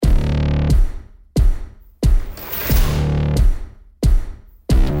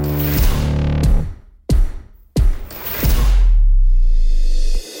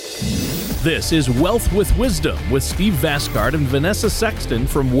This is Wealth with Wisdom with Steve Vasgard and Vanessa Sexton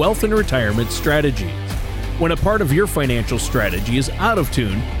from Wealth and Retirement Strategies. When a part of your financial strategy is out of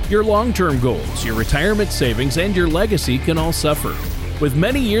tune, your long-term goals, your retirement savings, and your legacy can all suffer. With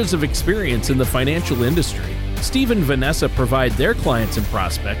many years of experience in the financial industry, Steve and Vanessa provide their clients and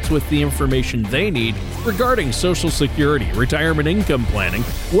prospects with the information they need regarding Social Security, retirement income planning,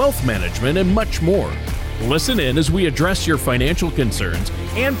 wealth management, and much more. Listen in as we address your financial concerns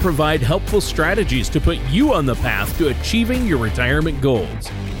and provide helpful strategies to put you on the path to achieving your retirement goals.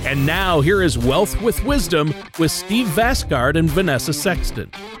 And now, here is Wealth with Wisdom with Steve Vasgard and Vanessa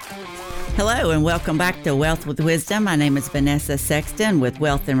Sexton. Hello and welcome back to Wealth with Wisdom. My name is Vanessa Sexton with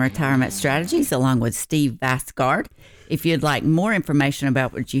Wealth and Retirement Strategies along with Steve Vasgard. If you'd like more information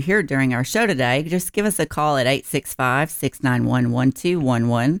about what you hear during our show today, just give us a call at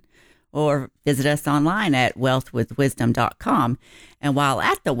 865-691-1211 or visit us online at wealthwithwisdom.com. And while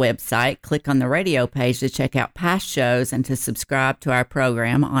at the website, click on the radio page to check out past shows and to subscribe to our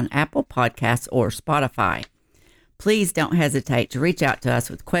program on Apple Podcasts or Spotify. Please don't hesitate to reach out to us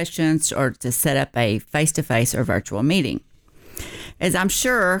with questions or to set up a face-to-face or virtual meeting. As I'm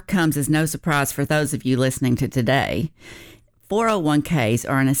sure comes as no surprise for those of you listening to today, 401ks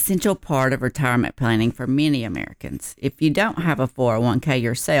are an essential part of retirement planning for many Americans. If you don't have a 401k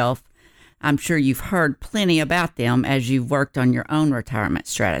yourself, I'm sure you've heard plenty about them as you've worked on your own retirement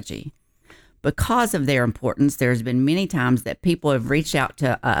strategy. Because of their importance, there's been many times that people have reached out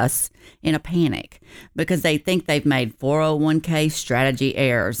to us in a panic because they think they've made 401k strategy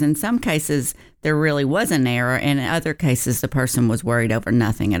errors. In some cases, there really was an error, and in other cases, the person was worried over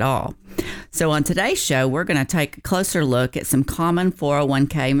nothing at all. So on today's show, we're going to take a closer look at some common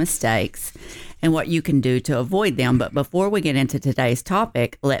 401k mistakes and what you can do to avoid them. But before we get into today's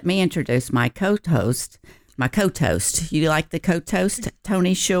topic, let me introduce my co-host. You like the co-toast,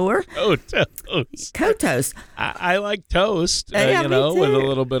 Tony Shore? Co-toast. Co-toast. I like toast, Yeah, with a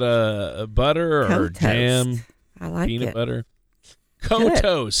little bit of butter or Co-toast. jam, I like peanut it. butter.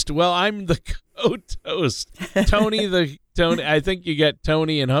 Co-toast. Well, I'm the co-toast. Tony. I think you got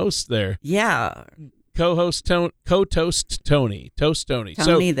Tony and host there. Yeah. Co-host co-toast Tony. Toast Tony.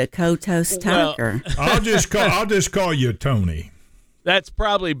 Tony the co-toast talker. I'll just call you Tony. That's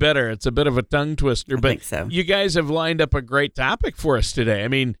probably better. It's a bit of a tongue twister, I but think so. You guys have lined up a great topic for us today. I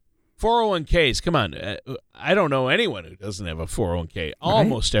mean, 401ks, come on. I don't know anyone who doesn't have a 401k. Right.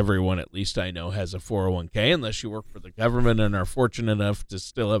 Almost everyone, at least I know, has a 401k, unless you work for the government and are fortunate enough to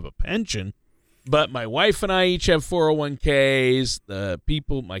still have a pension. But my wife and I each have 401ks. The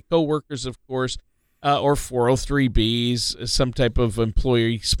people, my coworkers, of course, or 403bs, some type of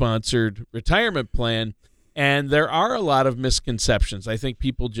employee-sponsored retirement plan. And there are a lot of misconceptions. I think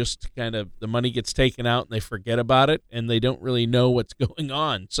people just the money gets taken out and they forget about it and they don't really know what's going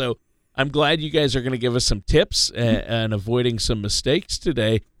on. So I'm glad you guys are going to give us some tips and avoiding some mistakes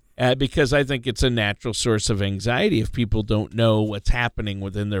today because I think it's a natural source of anxiety if people don't know what's happening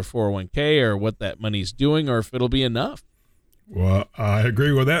within their 401k or what that money's doing or if it'll be enough. Well, I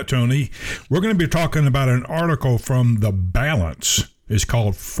agree with that, Tony. We're going to be talking about an article from The Balance. It's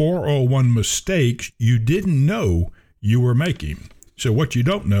called 401 Mistakes You Didn't Know You Were Making. So what you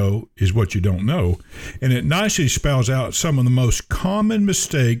don't know is what you don't know. And it nicely spells out some of the most common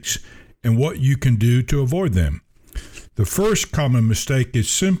mistakes and what you can do to avoid them. The first common mistake is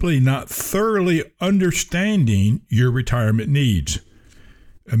simply not thoroughly understanding your retirement needs.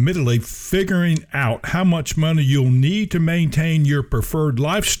 Admittedly, figuring out how much money you'll need to maintain your preferred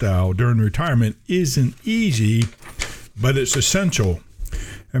lifestyle during retirement isn't easy, but it's essential.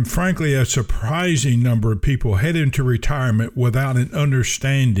 And frankly, a surprising number of people head into retirement without an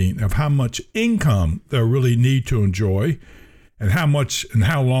understanding of how much income they'll really need to enjoy and how much and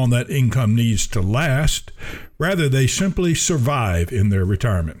how long that income needs to last. Rather, they simply survive in their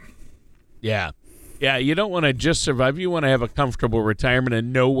retirement. Yeah, you don't want to just survive. You want to have a comfortable retirement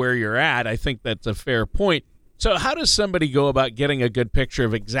and know where you're at. I think that's a fair point. So how does somebody go about getting a good picture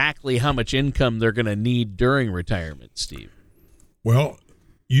of exactly how much income they're going to need during retirement, Steve? Well,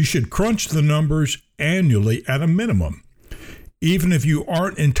 you should crunch the numbers annually at a minimum. Even if you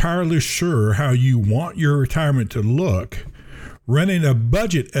aren't entirely sure how you want your retirement to look, running a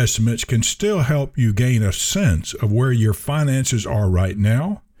budget estimates can still help you gain a sense of where your finances are right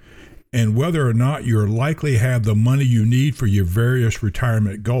now and whether or not you'll likely have the money you need for your various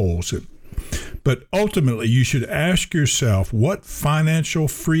retirement goals. But ultimately, you should ask yourself what financial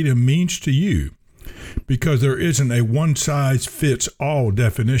freedom means to you, because there isn't a one-size-fits-all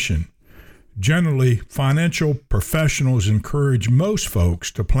definition. Generally, financial professionals encourage most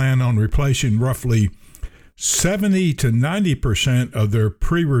folks to plan on replacing roughly 70 to 90% of their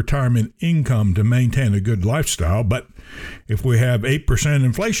pre-retirement income to maintain a good lifestyle. But if we have 8%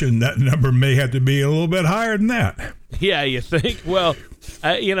 inflation, that number may have to be a little bit higher than that. Yeah, you think? Well,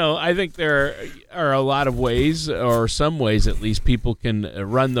 I think there are a lot of ways, or some ways at least, people can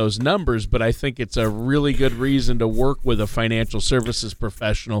run those numbers, but I think it's a really good reason to work with a financial services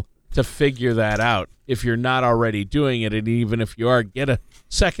professional to figure that out. If you're not already doing it, and even if you are, get a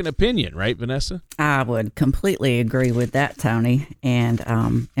second opinion, right, Vanessa? I would completely agree with that, Tony,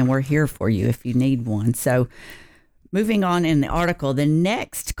 and we're here for you if you need one. So moving on in the article, the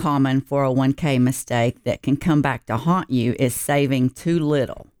next common 401k mistake that can come back to haunt you is saving too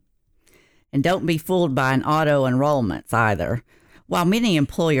little. And don't be fooled by an auto enrollments either. While many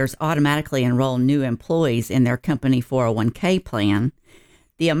employers automatically enroll new employees in their company 401k plan,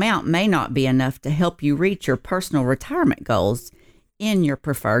 the amount may not be enough to help you reach your personal retirement goals in your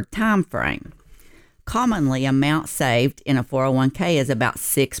preferred time frame. Commonly, amount saved in a 401k is about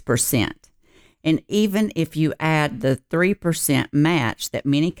 6%. And even if you add the 3% match that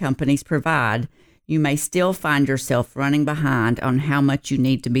many companies provide, you may still find yourself running behind on how much you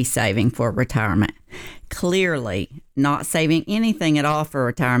need to be saving for retirement. Clearly, not saving anything at all for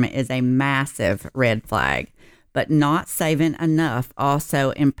retirement is a massive red flag. But not saving enough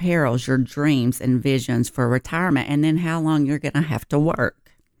also imperils your dreams and visions for retirement and then how long you're going to have to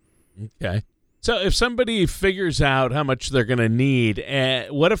work. Okay. So if somebody figures out how much they're going to need,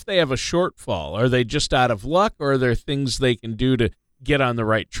 what if they have a shortfall? Are they just out of luck, or are there things they can do to get on the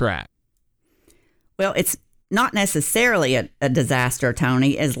right track? Well, it's not necessarily a disaster,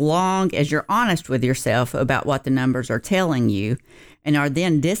 Tony, as long as you're honest with yourself about what the numbers are telling you and are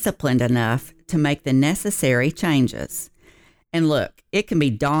then disciplined enough to make the necessary changes. And look, it can be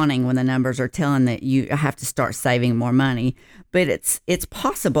daunting when the numbers are telling that you have to start saving more money, but it's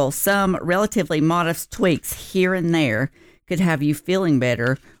possible some relatively modest tweaks here and there could have you feeling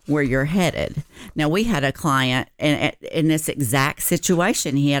better where you're headed. Now, we had a client in this exact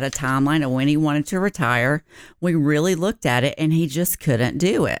situation. He had a timeline of when he wanted to retire. We really looked at it, and he just couldn't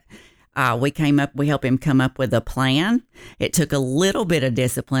do it. We helped him come up with a plan. It took a little bit of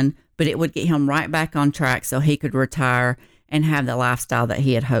discipline, but it would get him right back on track so he could retire and have the lifestyle that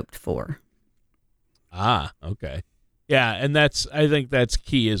he had hoped for. Ah, okay. Yeah, and I think that's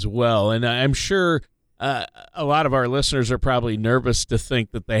key as well. And I'm sure a lot of our listeners are probably nervous to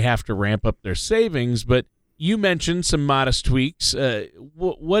think that they have to ramp up their savings, but you mentioned some modest tweaks.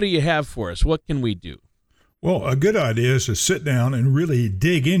 What do you have for us? What can we do? Well, a good idea is to sit down and really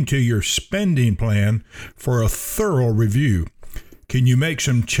dig into your spending plan for a thorough review. Can you make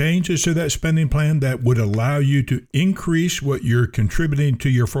some changes to that spending plan that would allow you to increase what you're contributing to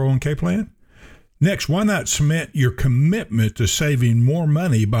your 401k plan? Next, why not cement your commitment to saving more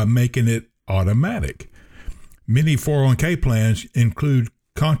money by making it automatic? Many 401k plans include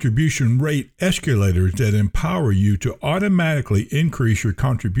contribution rate escalators that empower you to automatically increase your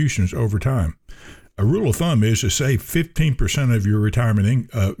contributions over time. A rule of thumb is to save 15% of your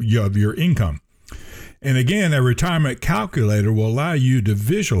retirement of your income. And again, a retirement calculator will allow you to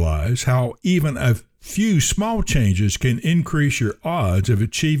visualize how even a few small changes can increase your odds of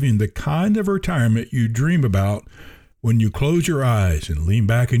achieving the kind of retirement you dream about when you close your eyes and lean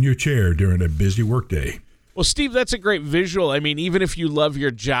back in your chair during a busy workday. Well, Steve, that's a great visual. I mean, even if you love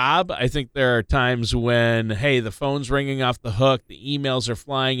your job, I think there are times when, hey, the phone's ringing off the hook, the emails are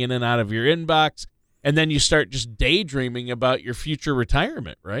flying in and out of your inbox, and then you start just daydreaming about your future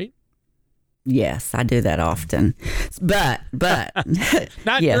retirement, right? Yes, I do that often. But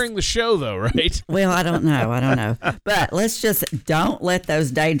not yes. During the show, though, right? Well, I don't know. But let's just don't let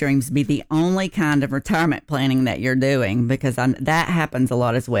those daydreams be the only kind of retirement planning that you're doing, because that happens a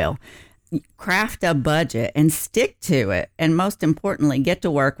lot as well. Craft a budget and stick to it. And most importantly, get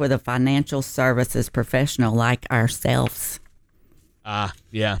to work with a financial services professional like ourselves.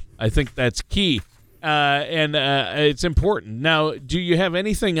 Yeah, I think that's key. And it's important. Now, do you have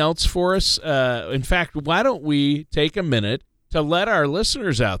anything else for us? In fact, why don't we take a minute to let our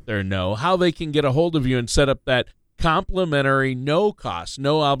listeners out there know how they can get a hold of you and set up that complimentary, no-cost,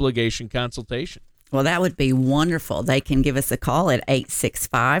 no-obligation consultation? Well, that would be wonderful. They can give us a call at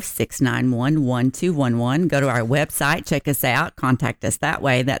 865-691-1211. Go to our website, check us out, contact us that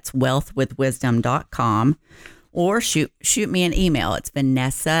way. That's wealthwithwisdom.com. Or shoot me an email. It's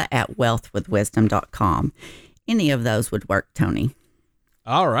Vanessa@wealthwithwisdom.com. Any of those would work, Tony.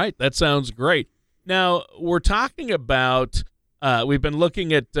 All right. That sounds great. Now, we're talking about, we've been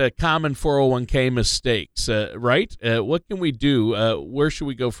looking at common 401k mistakes, right? What can we do? Where should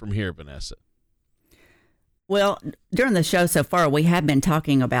we go from here, Vanessa? Well, during the show so far, we have been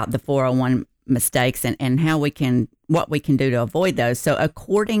talking about the 401 mistakes and what we can do to avoid those. So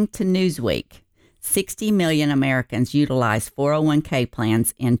according to Newsweek, 60 million Americans utilized 401k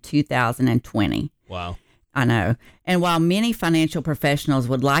plans in 2020. Wow. I know. And while many financial professionals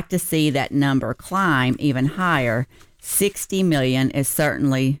would like to see that number climb even higher, 60 million is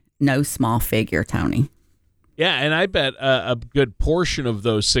certainly no small figure, Tony. Yeah, and I bet a good portion of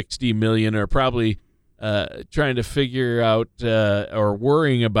those 60 million are probably trying to figure out or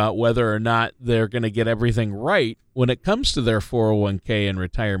worrying about whether or not they're going to get everything right when it comes to their 401k and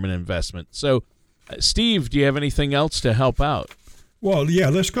retirement investment. So, Steve, do you have anything else to help out? Well, yeah,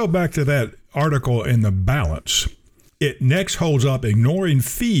 let's go back to that article in The Balance. It next holds up ignoring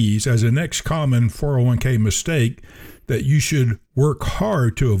fees as the next common 401k mistake that you should work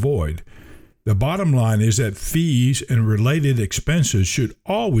hard to avoid. The bottom line is that fees and related expenses should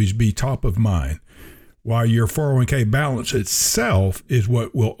always be top of mind. While your 401k balance itself is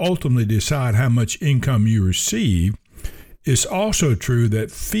what will ultimately decide how much income you receive, it's also true that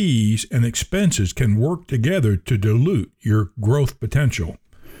fees and expenses can work together to dilute your growth potential.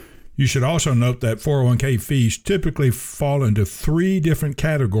 You should also note that 401k fees typically fall into 3 different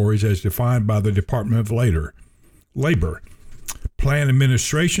categories as defined by the Department of Labor. Plan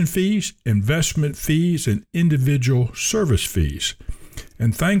administration fees, investment fees, and individual service fees.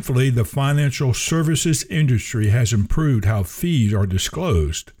 And thankfully, the financial services industry has improved how fees are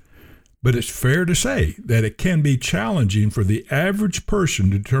disclosed. But it's fair to say that it can be challenging for the average person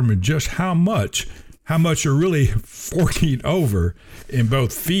to determine just how much are really forking over in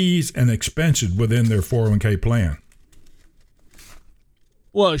both fees and expenses within their 401k plan.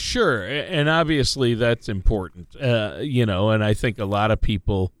 Well, sure, and obviously that's important, and I think a lot of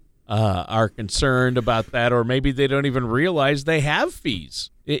people are concerned about that, or maybe they don't even realize they have fees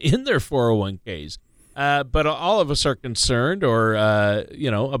in their 401ks. But all of us are concerned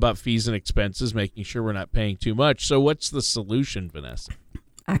about fees and expenses, making sure we're not paying too much. So what's the solution, Vanessa?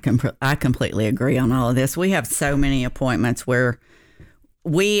 I completely agree on all of this. We have so many appointments where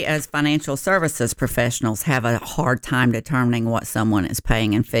we as financial services professionals have a hard time determining what someone is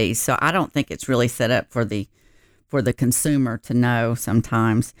paying in fees. So I don't think it's really set up for the consumer to know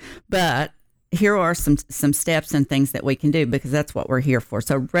sometimes. But here are some steps and things that we can do, because that's what we're here for.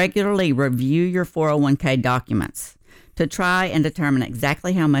 So regularly review your 401k documents to try and determine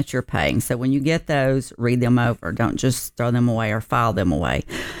exactly how much you're paying. So when you get those, read them over. Don't just throw them away or file them away.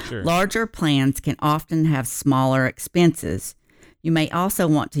 Sure. Larger plans can often have smaller expenses. You may also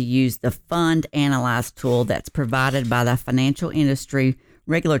want to use the Fund Analyze tool that's provided by the Financial Industry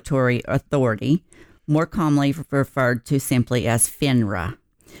Regulatory Authority, more commonly referred to simply as FINRA.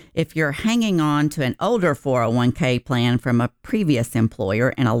 If you're hanging on to an older 401k plan from a previous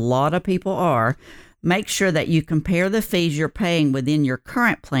employer, and a lot of people are, make sure that you compare the fees you're paying within your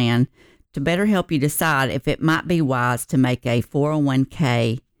current plan to better help you decide if it might be wise to make a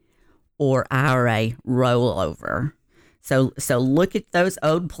 401k or IRA rollover. So look at those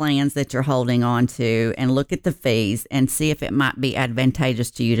old plans that you're holding on to and look at the fees and see if it might be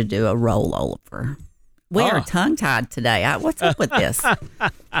advantageous to you to do a rollover. We are tongue-tied today. What's up with this?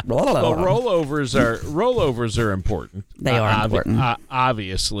 Well, rollovers are important. They are important.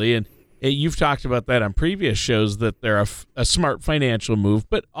 Obviously. And you've talked about that on previous shows, that they're a smart financial move,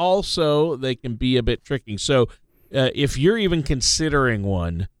 but also they can be a bit tricky. So if you're even considering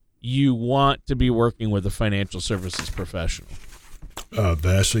one, you want to be working with a financial services professional.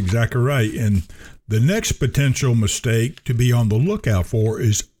 That's exactly right. And the next potential mistake to be on the lookout for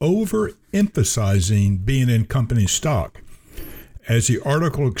is overemphasizing being in company stock. As the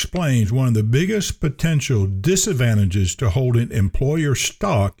article explains, one of the biggest potential disadvantages to holding employer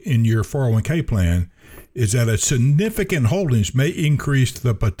stock in your 401k plan is that a significant holdings may increase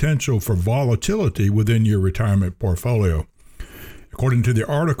the potential for volatility within your retirement portfolio. According to the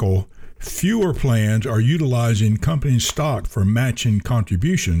article, fewer plans are utilizing company stock for matching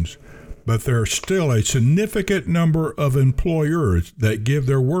contributions, but there are still a significant number of employers that give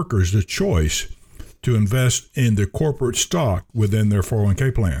their workers the choice to invest in the corporate stock within their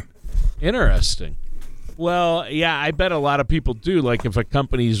 401k plan. Interesting. Well, yeah, I bet a lot of people do. Like if a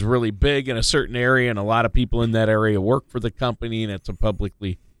company's really big in a certain area and a lot of people in that area work for the company and it's a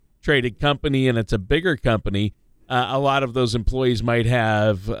publicly traded company and it's a bigger company, a lot of those employees might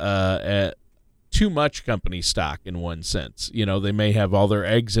have too much company stock in one sense. You know, they may have all their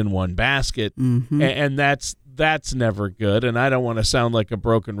eggs in one basket, and that's never good. And I don't want to sound like a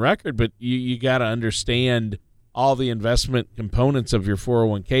broken record, but you got to understand all the investment components of your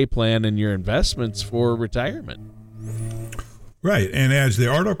 401k plan and your investments for retirement. Right. And as the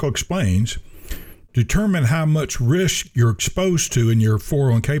article explains, Determine how much risk you're exposed to in your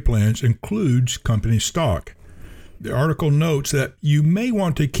 401k plans includes company stock. The article notes that you may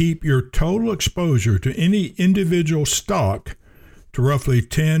want to keep your total exposure to any individual stock to roughly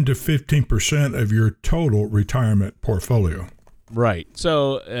 10 to 15% of your total retirement portfolio. Right.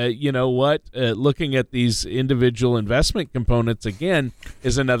 So, you know what? Looking at these individual investment components, again,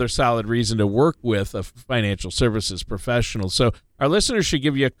 is another solid reason to work with a financial services professional. So our listeners should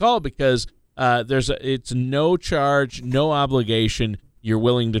give you a call because it's no charge, no obligation. You're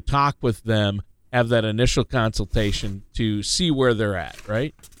willing to talk with them, have that initial consultation to see where they're at,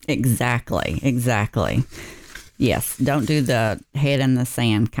 right? Exactly. Yes, don't do the head in the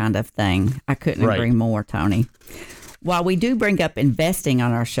sand kind of thing. I couldn't agree more, Tony. While we do bring up investing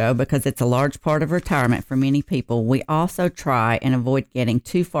on our show because it's a large part of retirement for many people, we also try and avoid getting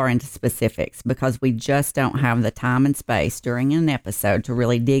too far into specifics because we just don't have the time and space during an episode to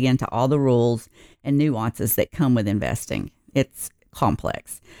really dig into all the rules and nuances that come with investing. It's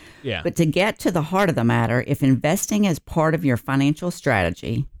complex. Yeah. But to get to the heart of the matter, if investing is part of your financial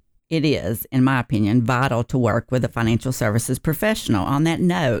strategy, it is, in my opinion, vital to work with a financial services professional. On that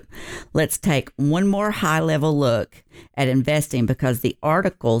note, let's take one more high-level look at investing because the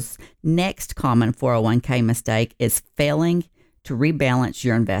article's next common 401k mistake is failing to rebalance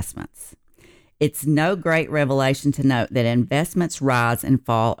your investments. It's no great revelation to note that investments rise and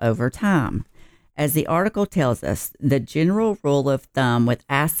fall over time. As the article tells us, the general rule of thumb with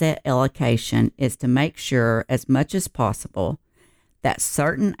asset allocation is to make sure as much as possible that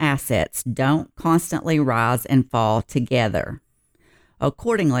certain assets don't constantly rise and fall together.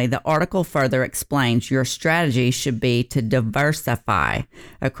 Accordingly, the article further explains your strategy should be to diversify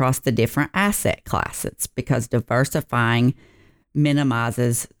across the different asset classes because diversifying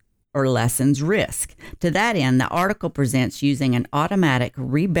minimizes or lessens risk. To that end, the article presents using an automatic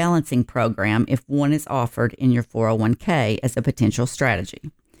rebalancing program if one is offered in your 401k as a potential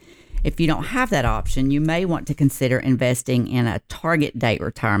strategy. If you don't have that option, you may want to consider investing in a target date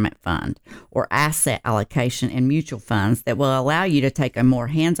retirement fund or asset allocation in mutual funds that will allow you to take a more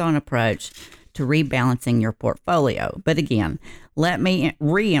hands-on approach to rebalancing your portfolio. But again, let me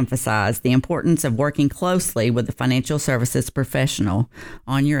re-emphasize the importance of working closely with a financial services professional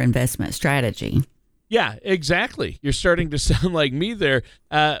on your investment strategy. Yeah, exactly. You're starting to sound like me there.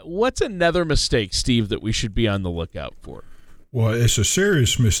 What's another mistake, Steve, that we should be on the lookout for? Well, it's a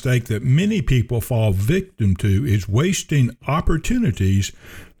serious mistake that many people fall victim to is wasting opportunities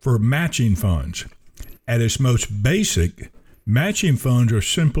for matching funds. At its most basic, matching funds are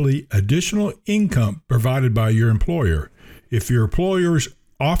simply additional income provided by your employer. If your employers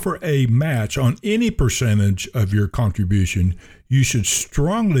offer a match on any percentage of your contribution, you should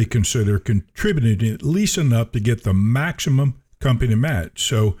strongly consider contributing at least enough to get the maximum company match.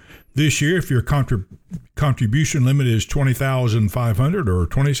 So this year, if your contribution limit is $20,500 or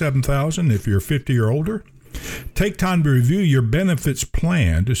 $27,000 if you're 50 or older, take time to review your benefits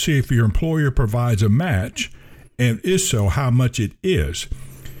plan to see if your employer provides a match, and if so, how much it is.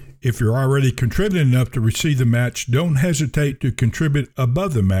 If you're already contributing enough to receive the match, don't hesitate to contribute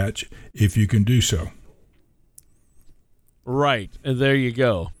above the match if you can do so. Right. And there you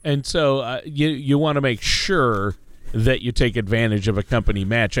go. And so you want to make sure that you take advantage of a company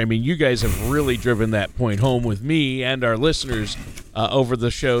match. I mean, you guys have really driven that point home with me and our listeners over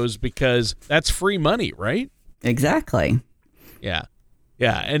the shows because that's free money, right? Exactly. Yeah.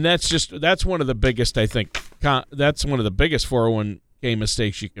 Yeah. And that's one of the biggest, I think, that's one of the biggest 401k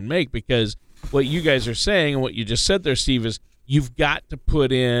mistakes you can make because what you guys are saying and what you just said there, Steve, is you've got to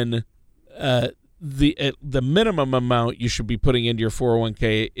put in the minimum amount you should be putting into your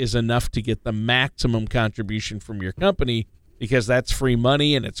 401k is enough to get the maximum contribution from your company because that's free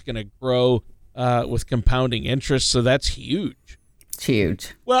money and it's going to grow with compounding interest. So that's huge. It's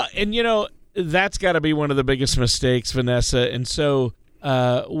huge. Well, and that's got to be one of the biggest mistakes, Vanessa. And so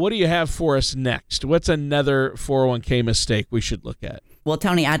what do you have for us next? What's another 401k mistake we should look at? Well,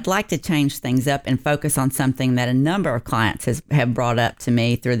 Tony, I'd like to change things up and focus on something that a number of clients have brought up to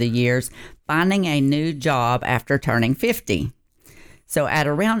me through the years, finding a new job after turning 50. So at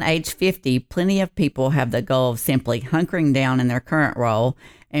around age 50, plenty of people have the goal of simply hunkering down in their current role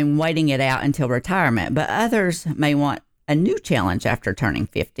and waiting it out until retirement, but others may want a new challenge after turning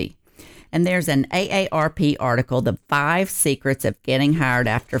 50. And there's an AARP article, The 5 Secrets of Getting Hired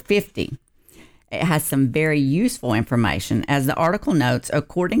After 50. It has some very useful information. As the article notes,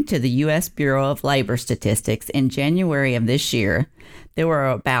 according to the U.S. Bureau of Labor Statistics, in January of this year, there were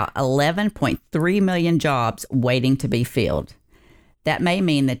about 11.3 million jobs waiting to be filled. That may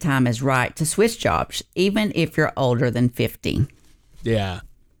mean the time is right to switch jobs, even if you're older than 50. Yeah.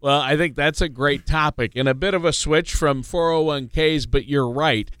 Well, I think that's a great topic and a bit of a switch from 401ks, but you're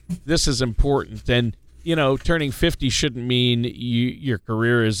right. This is important. And, turning 50 shouldn't mean your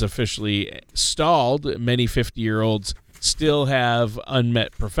career is officially stalled. Many 50-year-olds still have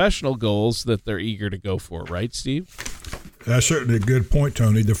unmet professional goals that they're eager to go for. Right, Steve? That's certainly a good point,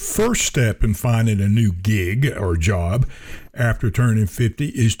 Tony. The first step in finding a new gig or job after turning 50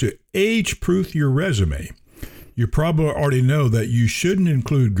 is to age-proof your resume. You probably already know that you shouldn't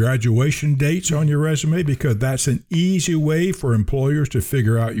include graduation dates on your resume because that's an easy way for employers to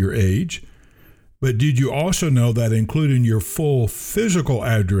figure out your age. But did you also know that including your full physical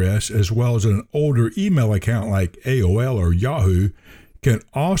address as well as an older email account like AOL or Yahoo can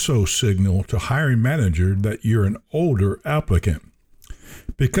also signal to hiring manager that you're an older applicant?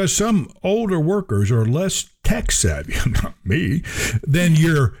 Because some older workers are less tech savvy, not me, than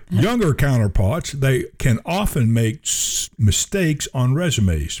your younger counterparts, they can often make mistakes on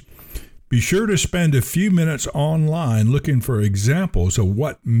resumes. Be sure to spend a few minutes online looking for examples of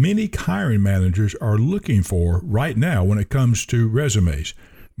what many hiring managers are looking for right now when it comes to resumes.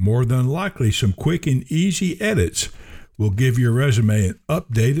 More than likely, some quick and easy edits will give your resume an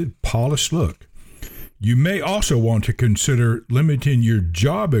updated, polished look. You may also want to consider limiting your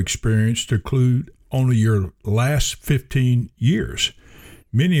job experience to include only your last 15 years.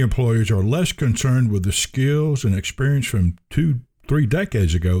 Many employers are less concerned with the skills and experience from 2-3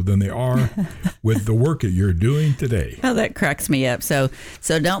 decades ago than they are with the work that you're doing today. Oh, that cracks me up. So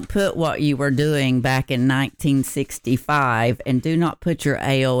don't put what you were doing back in 1965, and do not put your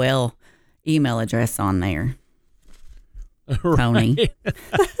AOL email address on there, Tony.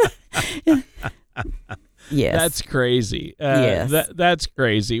 Yes. That's crazy. Yes. That's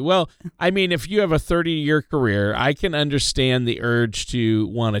crazy. Well, I mean, if you have a 30-year career, I can understand the urge to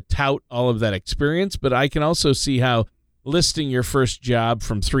want to tout all of that experience, but I can also see how listing your first job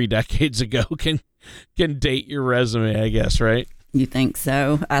from 3 decades ago can date your resume, I guess, right? You think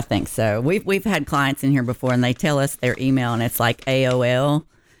so? I think so. We've had clients in here before, and they tell us their email, and it's like AOL.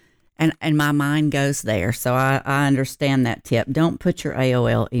 And my mind goes there, so I understand that tip. Don't put your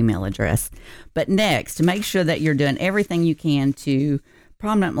AOL email address. But next, make sure that you're doing everything you can to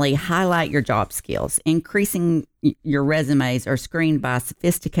prominently highlight your job skills. Increasing your resumes are screened by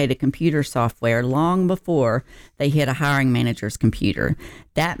sophisticated computer software long before they hit a hiring manager's computer.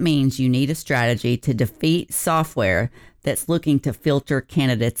 That means you need a strategy to defeat software that's looking to filter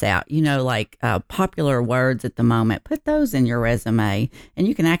candidates out. Like popular words at the moment, put those in your resume, and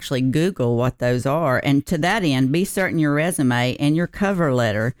you can actually Google what those are. And to that end, be certain your resume and your cover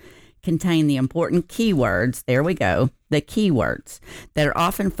letter contain the important keywords. There we go. The keywords that are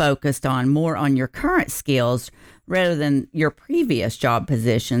often focused more on your current skills rather than your previous job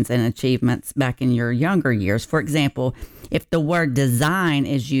positions and achievements back in your younger years. For example, if the word design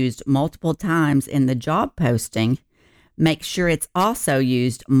is used multiple times in the job posting, make sure it's also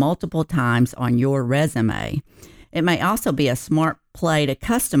used multiple times on your resume. It may also be a smart play to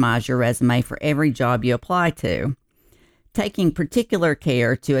customize your resume for every job you apply to. Taking particular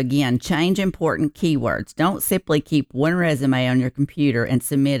care to, again, change important keywords. Don't simply keep one resume on your computer and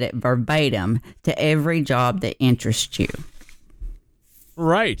submit it verbatim to every job that interests you.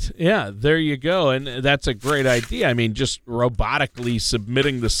 Right. Yeah, there you go. And that's a great idea. I mean, just robotically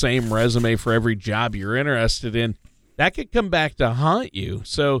submitting the same resume for every job you're interested in, that could come back to haunt you.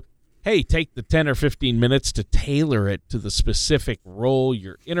 So, hey, take the 10 or 15 minutes to tailor it to the specific role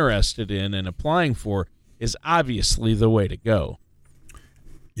you're interested in and applying for is obviously the way to go.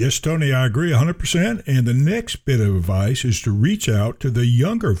 Yes, Tony, I agree 100%. And the next bit of advice is to reach out to the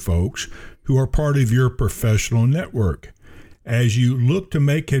younger folks who are part of your professional network. As you look to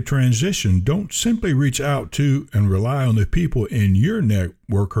make a transition, don't simply reach out to and rely on the people in your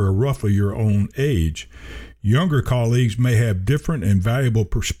network who are roughly your own age. Younger colleagues may have different and valuable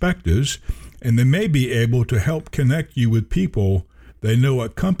perspectives, and they may be able to help connect you with people they know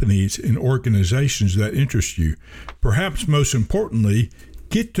at companies and organizations that interest you. Perhaps most importantly,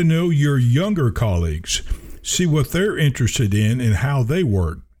 get to know your younger colleagues. See what they're interested in and how they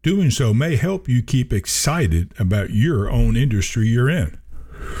work. Doing so may help you keep excited about your own industry you're in.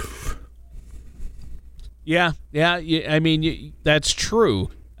 Yeah. I mean, that's true.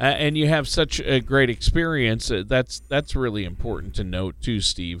 And you have such a great experience. That's really important to note too,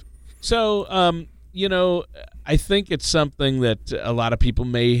 Steve. So, I think it's something that a lot of people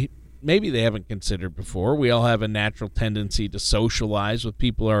maybe they haven't considered before. We all have a natural tendency to socialize with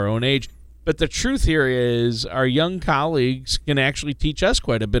people our own age. But the truth here is our young colleagues can actually teach us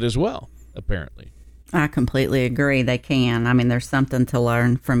quite a bit as well, apparently. I completely agree. They can. I mean, there's something to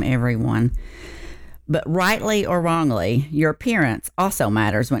learn from everyone. But rightly or wrongly, your appearance also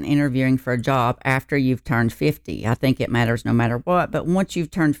matters when interviewing for a job after you've turned 50. I think it matters no matter what, but once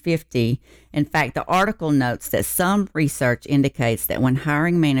you've turned 50, in fact, the article notes that some research indicates that when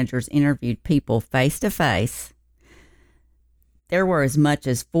hiring managers interviewed people face-to-face, there were as much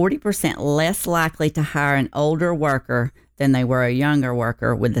as 40% less likely to hire an older worker than they were a younger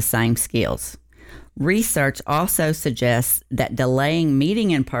worker with the same skills. Research also suggests that delaying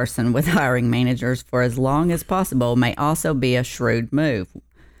meeting in person with hiring managers for as long as possible may also be a shrewd move.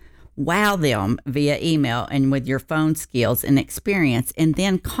 Wow them via email and with your phone skills and experience, and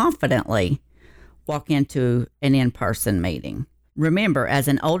then confidently walk into an in-person meeting. Remember, as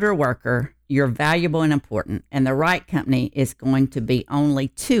an older worker, you're valuable and important, and the right company is going to be only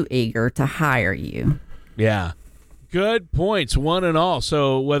too eager to hire you. Yeah. Good points, one and all.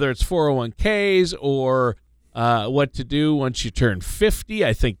 So whether it's 401ks or what to do once you turn 50,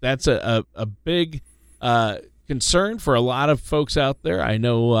 I think that's a big concern for a lot of folks out there. I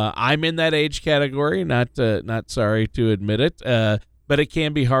know I'm in that age category, not sorry to admit it, but it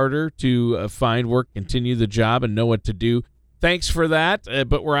can be harder to find work, continue the job, and know what to do. Thanks for that,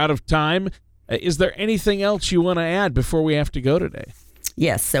 but we're out of time. Is there anything else you want to add before we have to go today?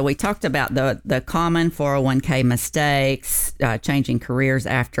 Yes, so we talked about the common 401k mistakes, changing careers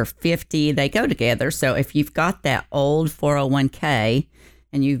after 50. They go together. So if you've got that old 401k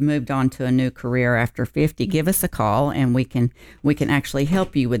and you've moved on to a new career after 50, give us a call and we can actually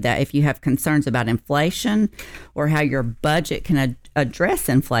help you with that. If you have concerns about inflation or how your budget can address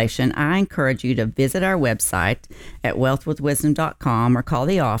inflation, I encourage you to visit our website at wealthwithwisdom.com or call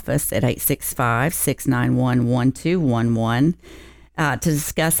the office at 865-691-1211. To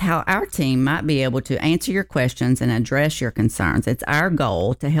discuss how our team might be able to answer your questions and address your concerns. It's our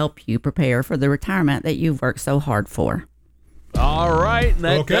goal to help you prepare for the retirement that you've worked so hard for. All right, and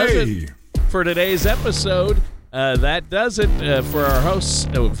that does it for today's episode. That does it for our hosts,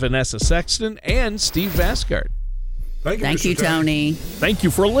 Vanessa Sexton and Steve Vasgard. Thank you, Tony. Thank you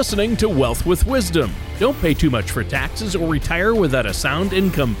for listening to Wealth with Wisdom. Don't pay too much for taxes or retire without a sound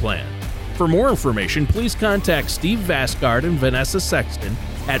income plan. For more information, please contact Steve Vasgard and Vanessa Sexton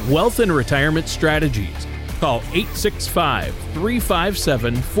at Wealth and Retirement Strategies. Call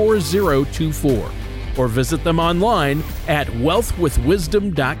 865-357-4024 or visit them online at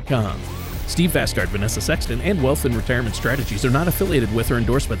wealthwithwisdom.com. Steve Vasgard, Vanessa Sexton, and Wealth and Retirement Strategies are not affiliated with or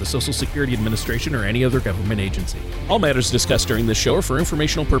endorsed by the Social Security Administration or any other government agency. All matters discussed during this show are for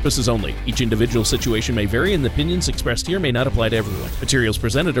informational purposes only. Each individual situation may vary, and the opinions expressed here may not apply to everyone. Materials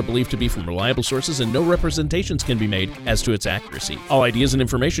presented are believed to be from reliable sources, and no representations can be made as to its accuracy. All ideas and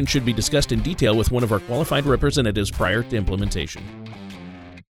information should be discussed in detail with one of our qualified representatives prior to implementation.